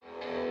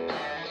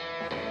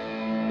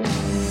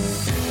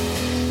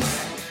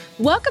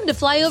Welcome to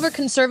Flyover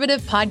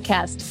Conservative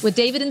Podcast with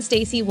David and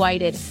Stacy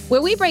Whited,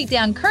 where we break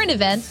down current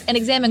events and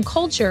examine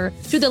culture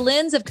through the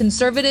lens of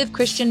conservative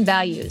Christian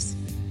values.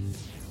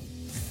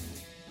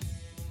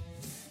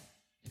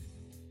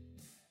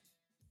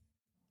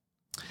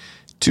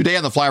 Today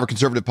on the Flyover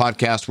Conservative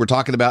Podcast, we're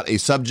talking about a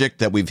subject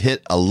that we've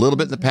hit a little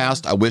bit in the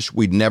past. I wish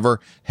we'd never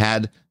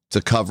had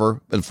to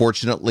cover.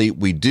 Unfortunately,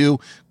 we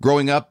do.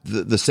 Growing up,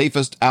 the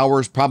safest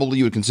hours probably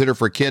you would consider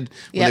for a kid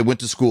when they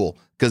went to school,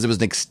 because it was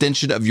an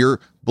extension of your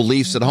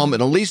beliefs at home.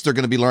 And at least they're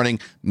going to be learning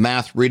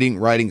math, reading,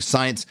 writing,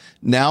 science.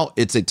 Now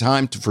it's a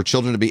time for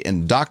children to be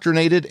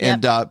indoctrinated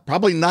and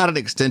probably not an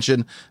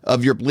extension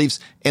of your beliefs.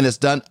 And it's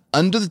done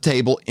under the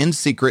table in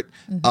secret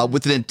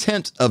with an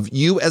intent of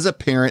you as a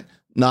parent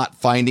not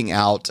finding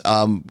out.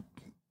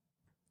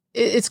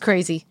 It's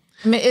crazy.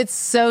 I mean, it's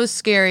so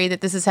scary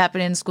that this is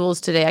happening in schools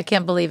today. I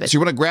can't believe it. So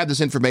you want to grab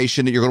this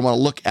information, and you're going to want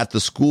to look at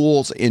the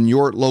schools in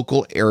your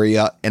local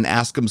area and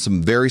ask them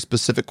some very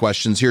specific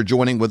questions. Here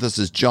joining with us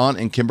is John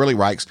and Kimberly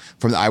Reichs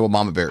from the Iowa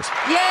Mama Bears.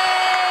 Yay!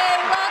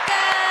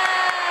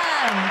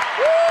 Welcome!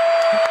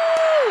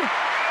 Woo!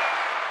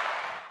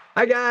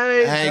 Hi,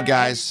 guys. Hey,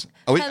 guys.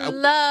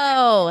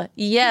 Hello.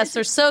 Yes,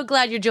 we're so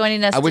glad you're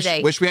joining us today.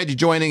 I wish we had you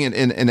joining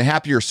in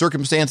happier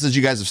circumstances.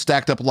 You guys have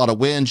stacked up a lot of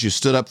wins. You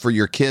stood up for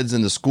your kids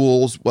in the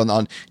schools,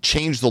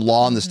 changed the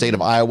law in the state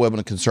of Iowa when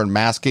it concerned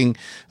masking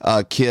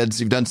kids.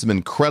 You've done some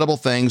incredible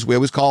things. We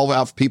always call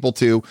out for people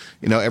to,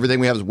 everything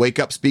we have is wake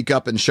up, speak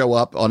up, and show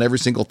up on every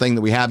single thing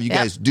that we have. You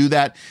guys do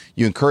that.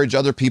 You encourage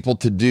other people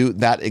to do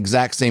that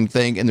exact same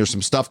thing. And there's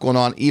some stuff going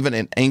on even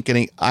in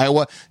Ankeny,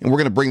 Iowa. And we're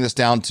going to bring this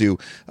down to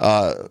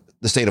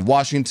the state of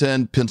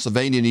Washington,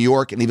 Pennsylvania, New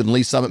York, and even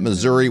Lee Summit,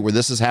 Missouri, where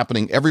this is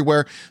happening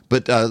everywhere.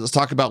 But let's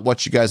talk about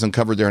what you guys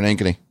uncovered there in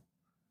Ankeny.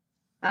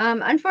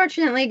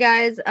 Unfortunately,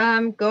 guys,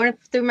 going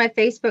through my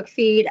Facebook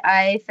feed,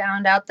 I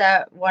found out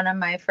that one of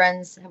my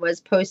friends was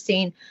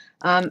posting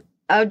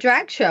a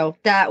drag show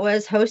that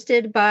was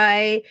hosted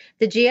by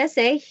the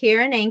GSA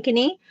here in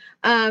Ankeny.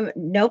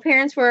 No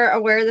parents were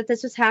aware that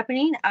this was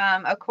happening.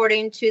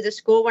 According to the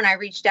school, when I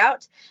reached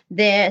out,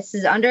 this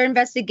is under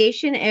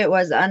investigation. It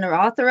was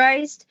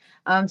unauthorized.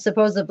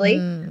 Supposedly,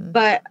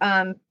 but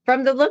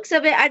from the looks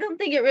of it, I don't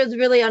think it was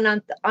really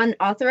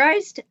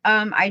unauthorized.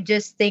 I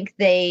just think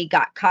they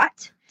got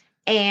caught,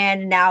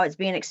 and now it's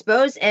being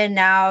exposed, and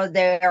now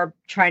they're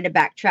trying to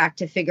backtrack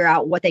to figure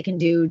out what they can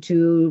do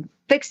to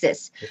fix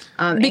this.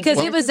 Because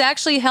it was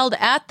actually held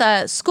at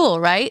the school,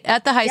 right?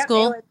 At the high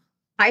school.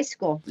 High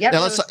school. Yep.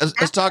 Now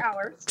let's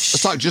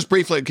talk just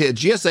briefly. Okay,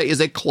 GSA is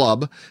a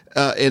club,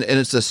 and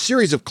it's a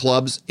series of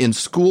clubs in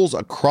schools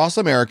across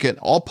America. And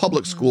all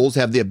public schools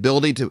have the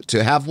ability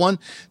to have one.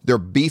 They're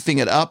beefing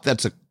it up.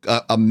 That's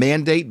a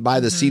mandate by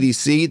the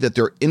CDC that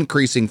they're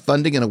increasing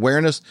funding and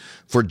awareness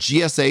for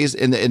GSAs.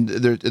 And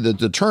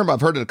the term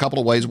I've heard it a couple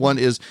of ways. One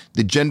is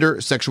the Gender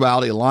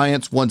Sexuality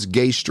Alliance. One's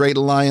Gay Straight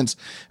Alliance.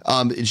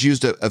 It's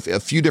used a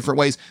few different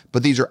ways,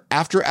 but these are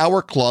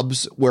after-hour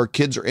clubs where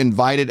kids are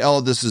invited. Oh,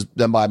 this is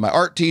done by my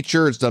art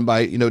teacher. It's done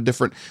by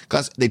different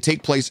classes. They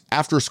take place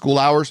after school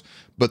hours,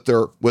 but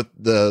they're with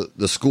the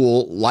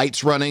school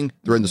lights running.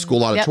 They're in the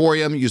school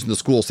auditorium, using the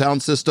school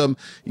sound system,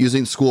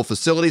 using school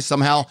facilities.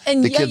 Somehow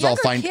and the kids all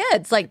find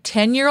kids, like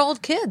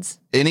 10-year-old kids.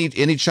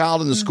 Any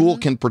child in the school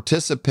can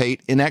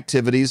participate in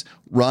activities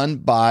run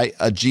by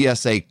a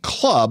GSA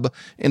club.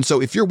 And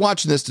so if you're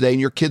watching this today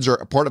and your kids are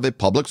a part of a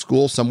public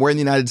school somewhere in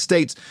the United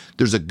States,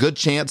 there's a good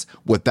chance,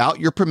 without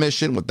your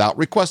permission, without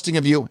requesting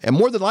of you, and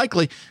more than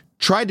likely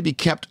try to be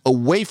kept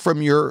away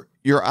from your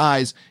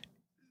eyes,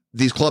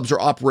 these clubs are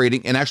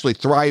operating and actually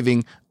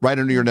thriving right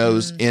under your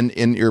nose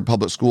in your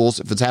public schools.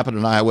 If it's happened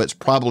in Iowa, it's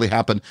probably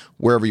happened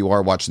wherever you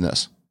are watching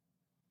this.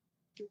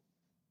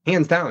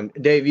 Hands down.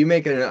 Dave, you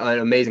make an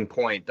amazing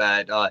point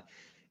that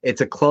it's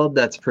a club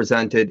that's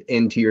presented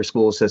into your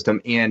school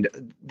system.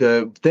 And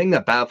the thing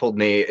that baffled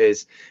me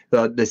is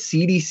the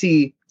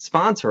CDC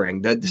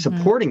sponsoring,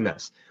 supporting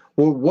this.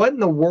 Well, what in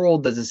the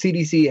world does the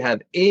CDC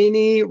have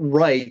any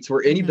rights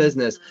or any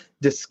business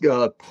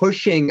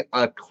pushing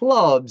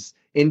clubs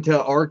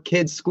into our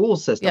kids' school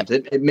systems?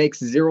 It makes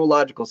zero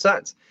logical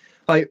sense.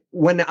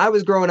 When I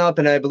was growing up,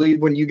 and I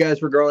believe when you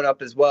guys were growing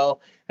up as well,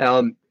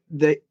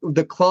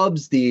 the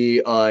clubs,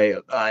 the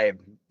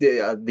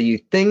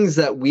things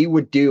that we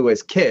would do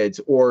as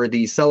kids, or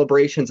the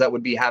celebrations that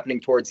would be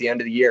happening towards the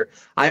end of the year.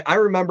 I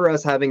remember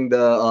us having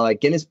the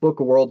Guinness Book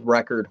of World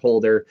Record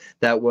holder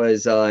that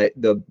was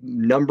the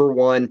number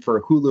one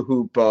for hula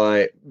hoop,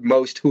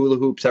 most hula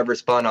hoops ever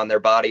spun on their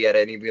body at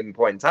any given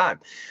point in time.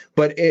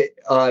 But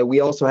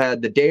we also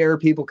had the DARE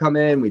people come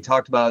in. We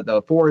talked about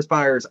the forest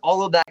fires,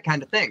 all of that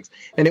kind of things.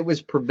 And it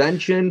was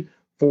prevention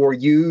for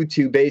you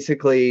to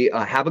basically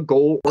have a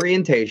goal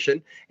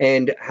orientation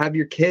and have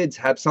your kids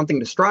have something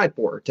to strive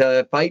for,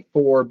 to fight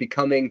for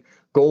becoming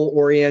goal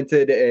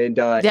oriented and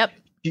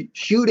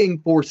shooting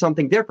for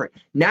something different.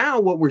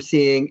 Now what we're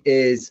seeing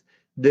is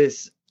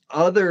this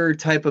other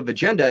type of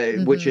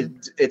agenda, which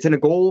is it's in a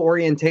goal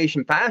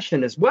orientation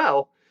fashion as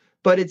well.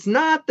 but it's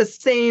not the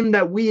same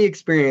that we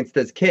experienced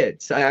as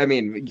kids. I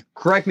mean,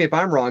 correct me if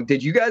I'm wrong.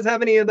 Did you guys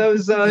have any of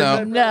those?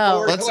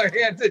 No.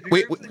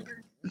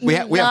 We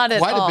have quite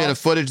a bit of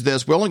footage of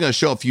this. We're only going to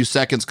show a few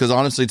seconds because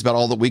honestly, it's about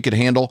all that we could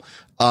handle.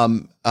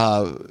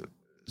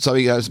 So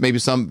you guys, maybe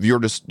some viewer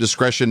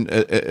discretion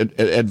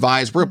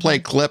advised. We're going to play a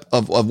clip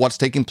of what's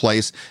taking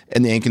place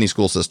in the Ankeny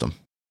school system.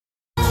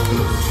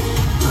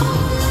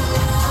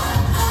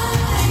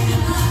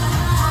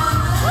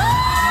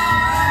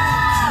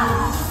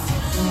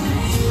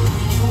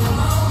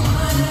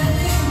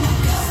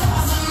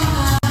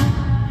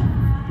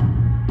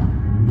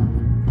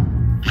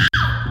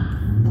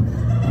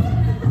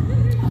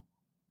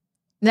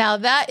 Now,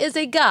 that is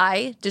a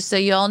guy, just so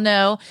you all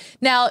know.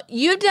 Now,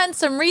 you've done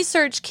some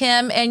research,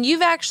 Kim, and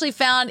you've actually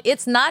found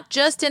it's not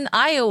just in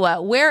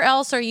Iowa. Where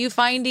else are you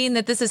finding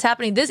that this is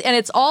happening? And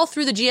it's all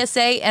through the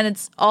GSA, and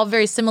it's all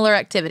very similar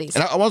activities.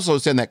 And I also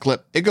say in that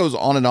clip, it goes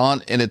on,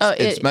 and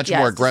it's much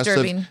more aggressive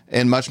disturbing.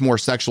 And much more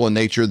sexual in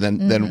nature than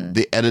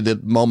the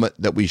edited moment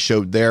that we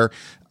showed there.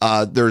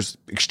 There's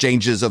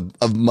exchanges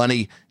of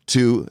money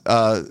to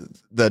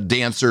the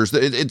dancers.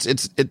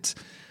 It's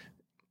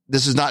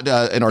This is not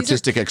an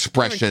artistic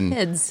expression.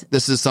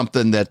 This is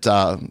something that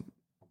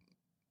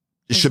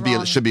should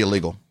be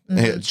illegal.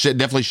 It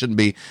definitely shouldn't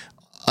be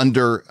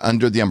under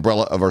the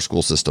umbrella of our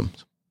school system.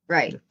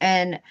 Right,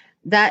 and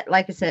that,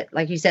 like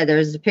you said,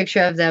 there's a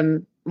picture of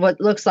them.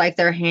 What looks like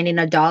they're handing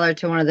 $1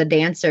 to one of the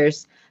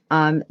dancers.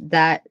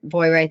 That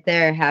boy right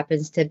there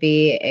happens to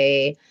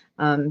be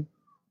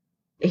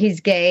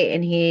he's gay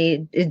and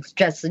he is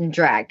dressed in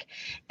drag,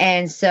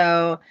 and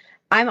so.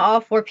 I'm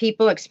all for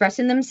people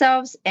expressing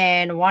themselves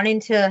and wanting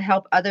to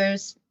help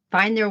others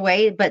find their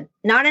way, but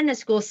not in a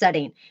school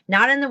setting,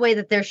 not in the way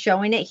that they're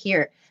showing it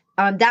here.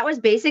 That was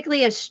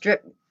basically a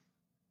strip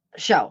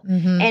show.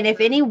 And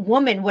if any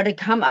woman would have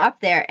come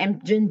up there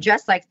and been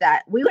dressed like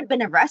that, we would have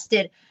been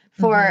arrested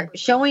for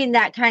showing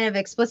that kind of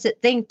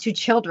explicit thing to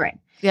children.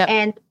 Yep.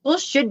 And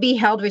schools should be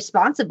held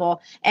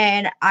responsible.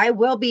 And I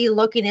will be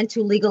looking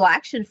into legal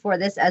action for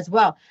this as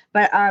well.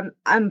 But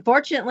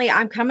unfortunately,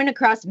 I'm coming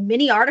across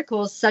many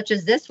articles such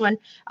as this one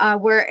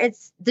where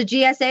it's the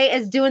GSA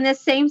is doing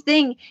this same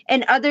thing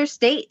in other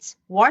states.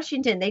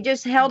 Washington, they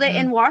just held it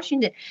in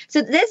Washington.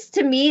 So this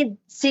to me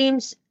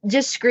screams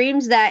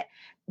that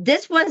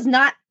this was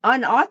not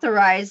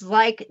unauthorized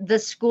like the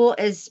school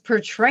is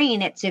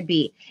portraying it to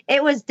be.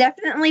 It was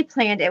definitely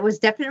planned. It was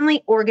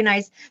definitely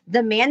organized.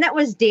 The man that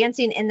was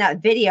dancing in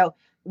that video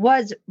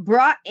was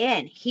brought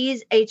in.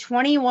 He's a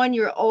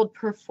 21-year-old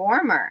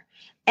performer,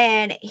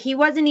 and he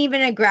wasn't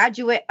even a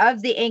graduate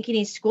of the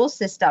Ankeny school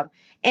system.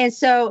 And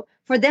so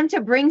for them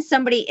to bring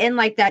somebody in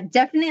like that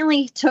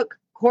definitely took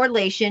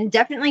correlation,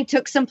 definitely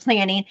took some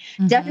planning,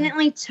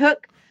 definitely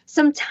took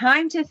some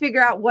time to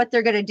figure out what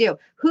they're going to do.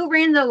 Who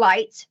ran the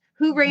lights?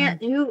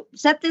 Who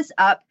set this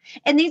up?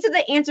 And these are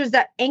the answers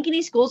that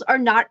Ankeny schools are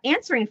not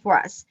answering for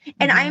us.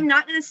 And I am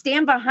not going to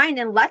stand behind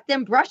and let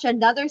them brush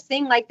another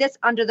thing like this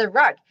under the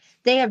rug.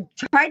 They have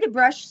tried to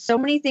brush so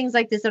many things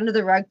like this under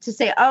the rug to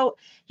say, oh,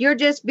 you're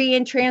just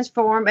being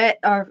transphobic,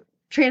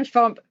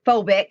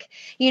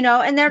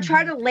 and they're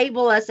trying to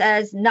label us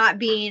as not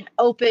being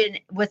open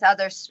with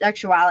other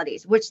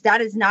sexualities, which that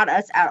is not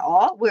us at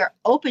all. We're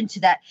open to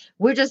that.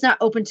 We're just not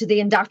open to the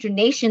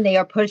indoctrination they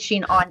are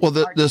pushing on. Well,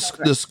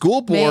 the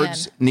school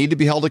boards need to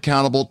be held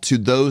accountable to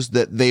those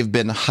that they've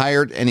been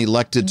hired and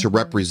elected to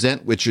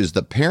represent, which is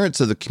the parents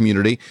of the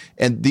community.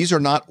 And these are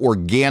not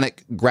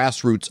organic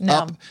grassroots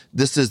up.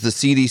 This is the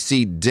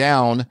CDC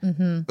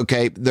down.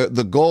 Okay.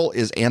 The goal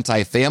is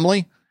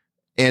anti-family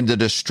and the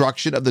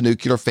destruction of the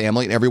nuclear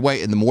family in every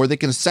way. And the more they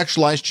can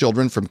sexualize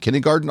children from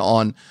kindergarten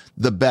on,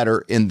 the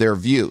better in their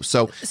view.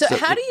 So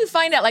how do you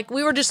find out? Like,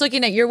 we were just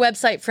looking at your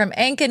website from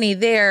Ankeny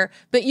there,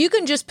 but you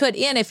can just put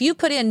in, if you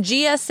put in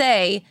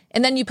GSA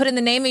and then you put in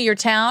the name of your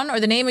town or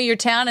the name of your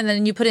town and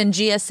then you put in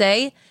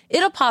GSA,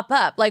 it'll pop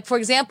up. Like, for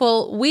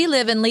example, we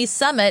live in Lee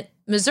Summit,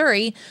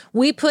 Missouri.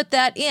 We put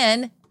that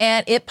in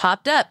and it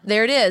popped up.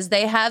 There it is.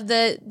 They have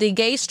the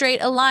Gay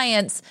Straight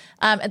Alliance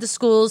at the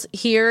schools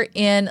here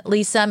in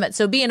Lee Summit.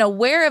 So being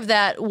aware of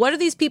that, what are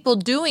these people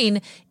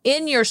doing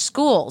in your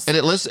schools? And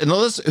list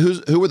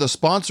who are the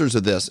sponsors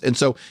of this. And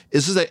so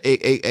this is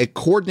a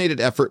coordinated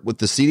effort with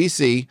the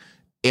CDC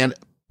and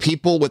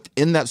people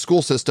within that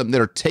school system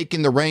that are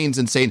taking the reins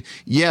and saying,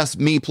 yes,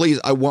 me, please,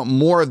 I want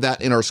more of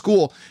that in our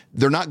school.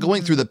 They're not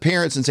going through the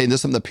parents and saying this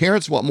is something the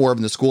parents want more of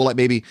in the school, like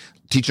maybe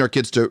teaching our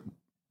kids to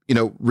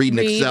read and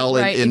excel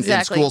in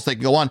schools. They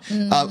can go on.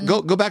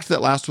 Go back to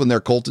that last one there,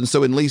 Colton.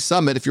 So in Lee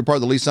Summit, if you're part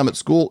of the Lee Summit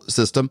school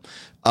system,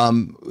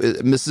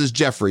 Mrs.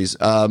 Jeffries,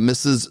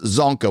 Mrs.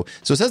 Zonko.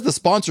 So it says the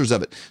sponsors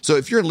of it. So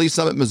if you're in Lee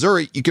Summit,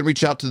 Missouri, you can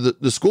reach out to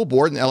the school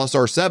board and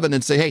LSR 7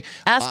 and say, hey,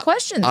 ask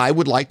questions. I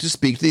would like to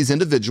speak to these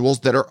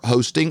individuals that are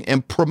hosting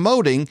and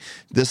promoting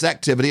this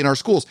activity in our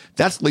schools.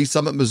 That's Lee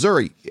Summit,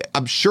 Missouri.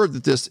 I'm sure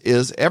that this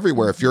is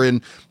everywhere. If you're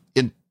in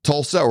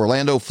Tulsa,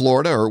 Orlando,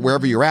 Florida, or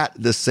wherever you're at,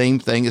 the same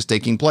thing is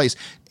taking place.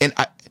 And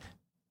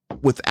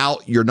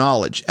without your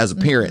knowledge as a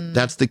parent,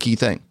 that's the key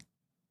thing.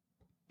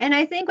 And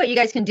I think what you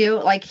guys can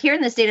do, like here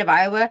in the state of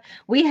Iowa,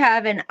 we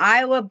have an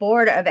Iowa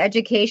Board of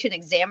Education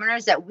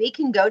examiners that we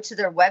can go to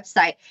their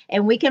website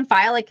and we can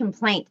file a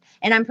complaint.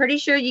 And I'm pretty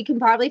sure you can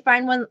probably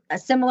find one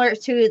similar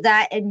to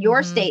that in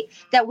your state,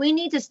 that we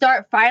need to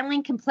start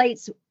filing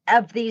complaints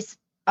of these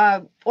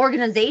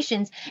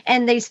organizations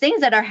and these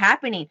things that are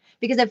happening.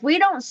 Because if we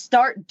don't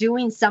start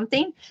doing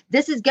something,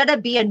 this is going to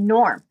be a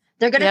norm.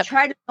 They're going to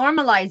try to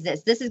normalize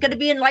this. This is going to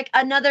be in like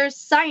another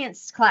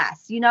science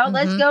class.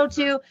 Let's go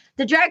to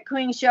the drag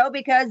queen show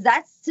because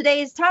that's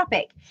today's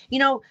topic.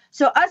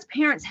 So us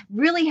parents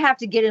really have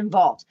to get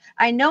involved.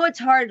 I know it's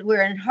hard.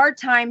 We're in hard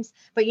times,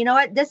 but you know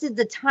what? This is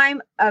the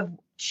time of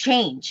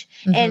change.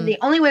 And the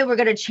only way we're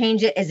going to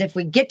change it is if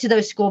we get to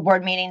those school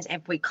board meetings,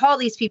 if we call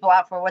these people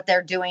out for what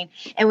they're doing,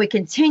 and we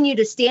continue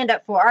to stand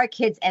up for our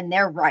kids and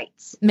their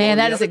rights. Man,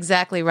 that is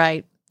exactly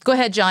right. Go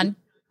ahead, John.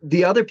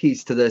 The other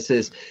piece to this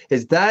is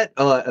that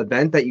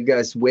event that you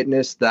guys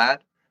witnessed,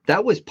 that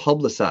was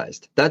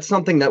publicized. That's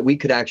something that we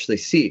could actually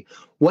see.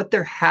 What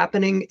they're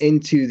happening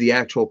into the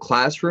actual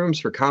classrooms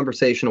for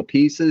conversational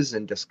pieces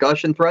and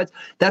discussion threads,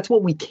 that's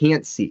what we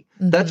can't see.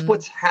 That's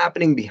what's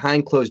happening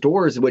behind closed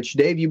doors, which,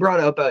 Dave, you brought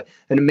up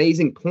an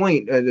amazing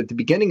point at the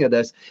beginning of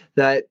this,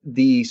 that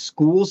the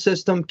school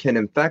system can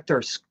affect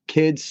our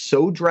kids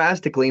so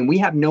drastically, and we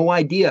have no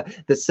idea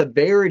the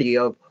severity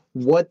of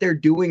what they're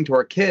doing to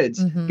our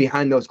kids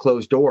behind those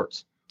closed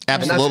doors.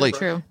 Absolutely.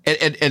 True.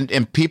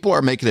 And people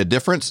are making a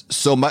difference,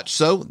 so much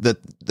so that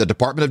the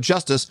Department of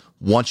Justice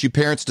wants you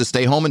parents to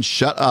stay home and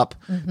shut up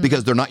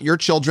because they're not your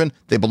children.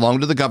 They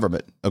belong to the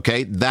government.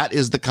 Okay. That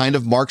is the kind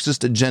of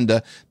Marxist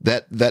agenda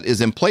that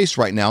is in place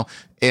right now.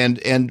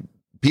 And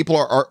people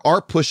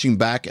are pushing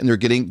back, and they're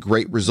getting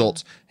great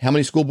results. How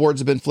many school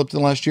boards have been flipped in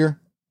the last year?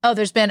 Oh,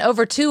 there's been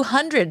over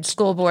 200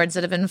 school boards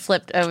that have been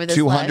flipped over this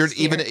 200, last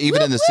year.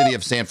 even in the city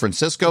of San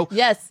Francisco.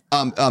 Yes.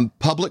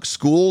 Public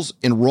schools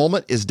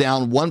enrollment is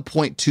down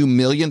 1.2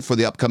 million for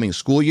the upcoming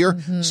school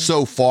year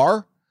so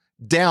far.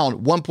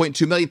 Down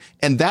 1.2 million,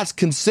 and that's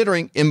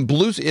considering in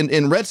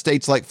red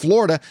states like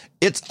Florida,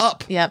 it's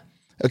up. Yep.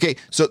 Okay,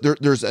 so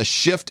there's a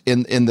shift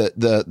in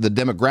the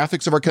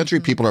demographics of our country.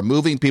 People are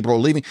moving, people are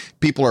leaving,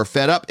 people are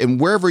fed up. And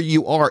wherever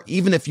you are,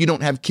 even if you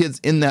don't have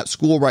kids in that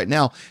school right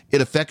now, it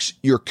affects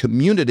your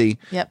community.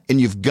 Yep. And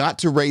you've got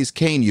to raise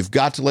Cain. You've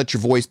got to let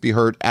your voice be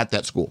heard at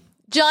that school.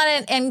 John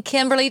and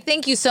Kimberly,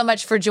 thank you so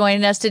much for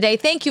joining us today.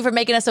 Thank you for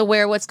making us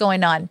aware of what's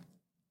going on.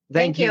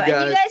 Thank you, guys.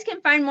 And you guys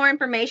can find more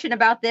information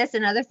about this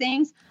and other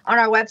things on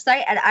our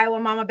website at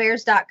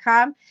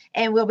iowamamabears.com.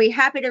 And we'll be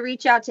happy to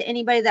reach out to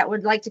anybody that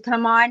would like to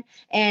come on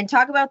and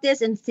talk about this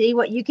and see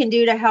what you can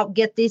do to help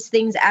get these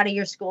things out of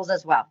your schools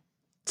as well.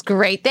 It's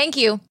great. Thank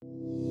you.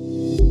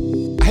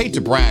 I hate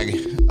to brag,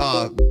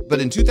 but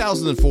in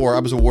 2004, I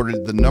was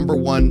awarded the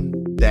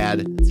 #1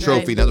 dad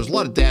trophy. Right. Now, there's a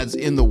lot of dads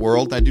in the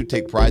world. I do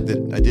take pride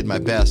that I did my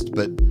best,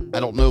 but I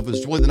don't know if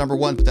it's really the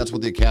 #1, but that's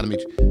what the Academy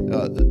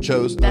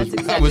chose. That's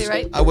exactly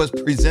right. I was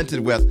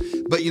presented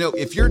with. But,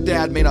 if your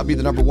dad may not be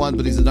the #1,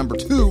 but he's the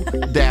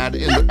 #2 dad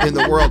in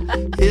the world,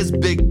 his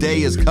big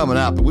day is coming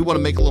up. And we want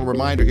to make a little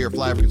reminder here,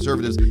 Flyover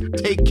Conservatives,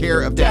 take care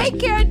of dad. Take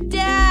care of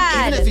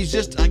dad. Even if he's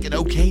just like an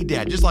okay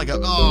dad, just like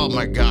oh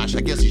my gosh,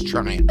 I guess he's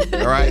trying.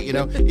 All right,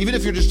 even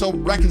if you're just so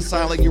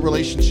reconciling your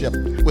relationship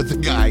with the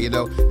guy,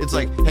 it's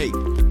like, hey,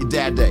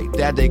 Dad Day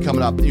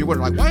coming up. And you're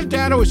wondering, why is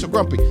Dad always so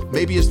grumpy?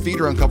 Maybe his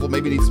feet are uncomfortable.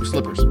 Maybe he needs some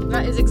slippers.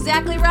 That is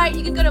exactly right.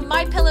 You can go to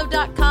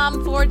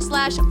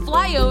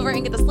mypillow.com/flyover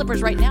and get the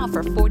slippers right now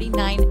for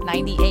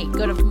 $49.98.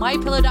 Go to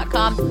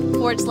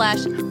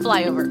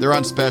mypillow.com/flyover. They're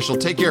on special.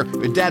 Take care.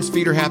 If Dad's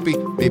feet are happy,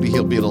 maybe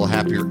he'll be a little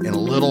happier and a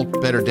little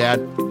better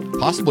dad.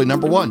 Possibly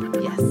 #1.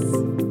 Yes.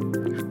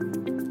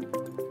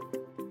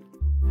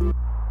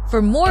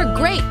 For more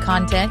great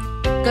content,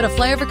 go to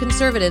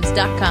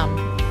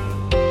flyoverconservatives.com.